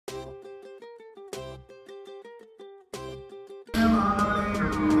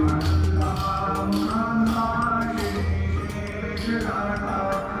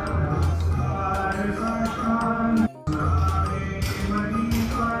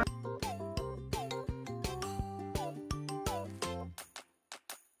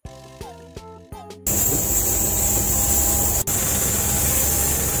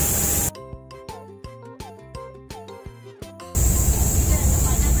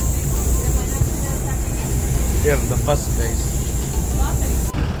Here, the bus, guys.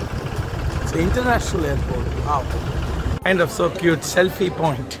 It's an international airport. Wow. Kind of so cute. Selfie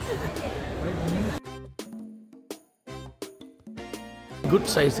point. Good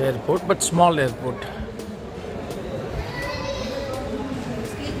size airport, but small airport.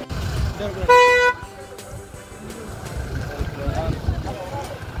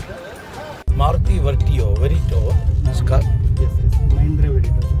 Maruti Verito. This car? Yes. Mahindra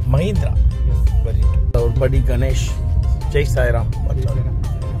Verito. Mahindra. Yes. Verito. Our buddy Ganesh. Jai Sai Ram.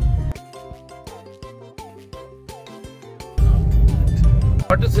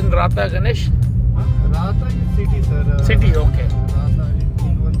 What is in Ratha, Ganesh? Ratha is city, sir. City, okay. Ratha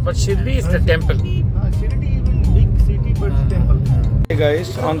is But Shridhi is the temple. Shridhi is big city, but temple. Hey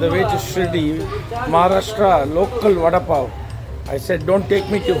guys, on the way to Shridhi, Maharashtra, local vada pav. I said, don't take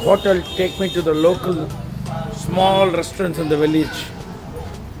me to hotel, take me to the local small restaurants in the village.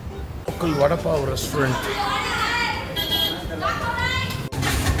 Local vada pav restaurant.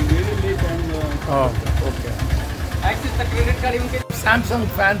 Oh, okay. Access the credit card. Samsung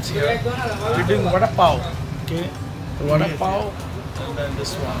fans here. We're doing vada pav. Okay, vada pav and then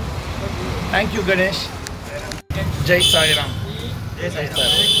this one. Thank you, Ganesh. Jai Sai Ram. Jai Sai Ram.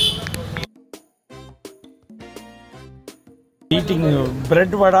 Eating bread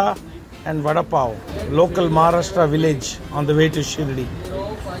vada and vada pav. Local Maharashtra village on the way to Shirdi.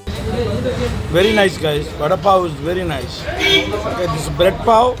 Very nice, guys. Vada pav is very nice. Okay, this is bread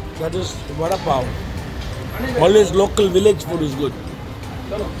pav. That is vada pav. Always local village food is good.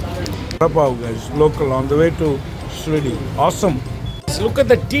 Vada pav, guys. Local on the way to Shirdi. Awesome. Look at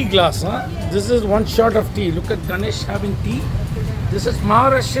the tea glass. Huh? This is one shot of tea. Look at Ganesh having tea. This is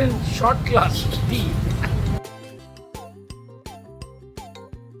Maharashtrian shot glass tea.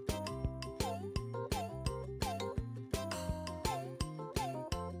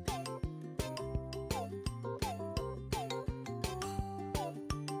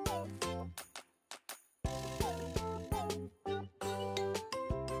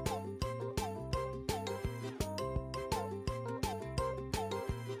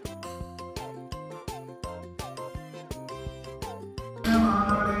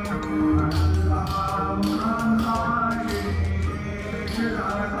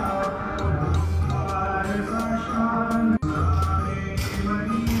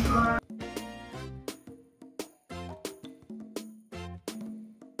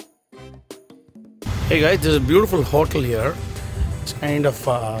 Hey guys, there's a beautiful hotel here. It's kind of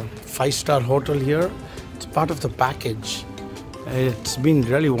a 5-star hotel here. It's part of the package. It's been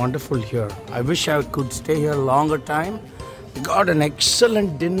really wonderful here. I wish I could stay here a longer time. Got an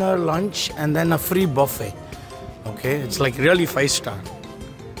excellent dinner, lunch, and then a free buffet. Okay, it's like really 5-star.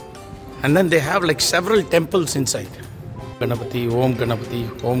 And then they have like several temples inside. Ganapati, Om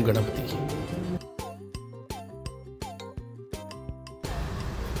Ganapati, Om Ganapati.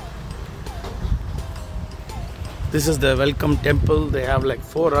 This is the welcome temple. They have like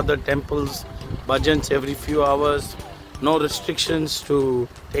 4 other temples, bhajans every few hours. No restrictions to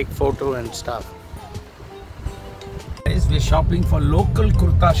take photo and stuff. Guys, we're shopping for local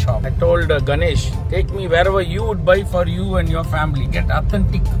kurta shop. I told Ganesh, take me wherever you would buy for you and your family. Get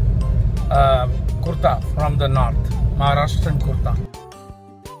authentic kurta from the north, Maharashtrian kurta.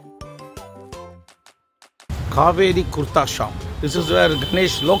 Kaveri kurta shop. This is where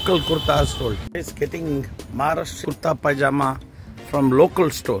Ganesh local kurta is sold. He's getting Maharashtra kurta pajama from local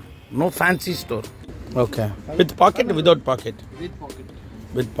store. No fancy store. Okay. With pocket or without pocket? With pocket.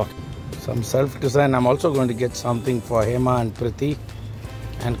 With pocket. Some self-design. I'm also going to get something for Hema and Priti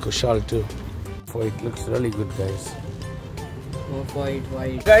and Kushal too. For it looks really good, guys. Oh,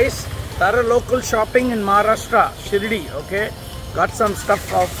 white. Guys, thorough local shopping in Maharashtra, Shirdi. Okay. Got some stuff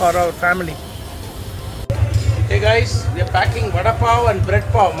for our family. Hey guys, we are packing vada pav and bread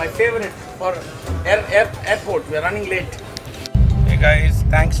pav, my favorite for airport. We are running late. Hey guys,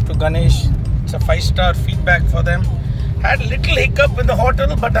 thanks to Ganesh. It's a 5-star feedback for them. Had a little hiccup in the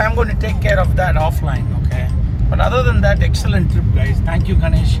hotel, but I'm going to take care of that offline, okay? But other than that, excellent trip, guys. Thank you,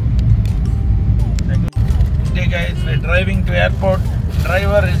 Ganesh. Hey guys, we're driving to airport.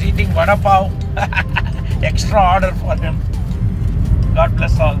 Driver is eating vada pav. Extra order for him. God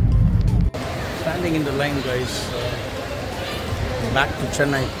bless all. Standing in the line, guys. Back to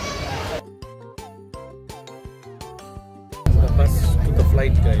Chennai. The bus to the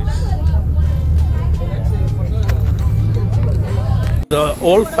flight, guys. The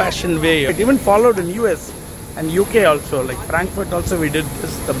old-fashioned way. It even followed in US and UK also. Like Frankfurt also we did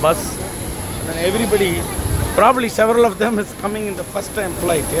this, the bus. And everybody, probably several of them is coming in the first time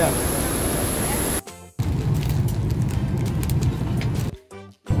flight, yeah.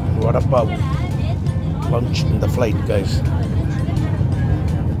 Vada pav. lunch in the flight, guys.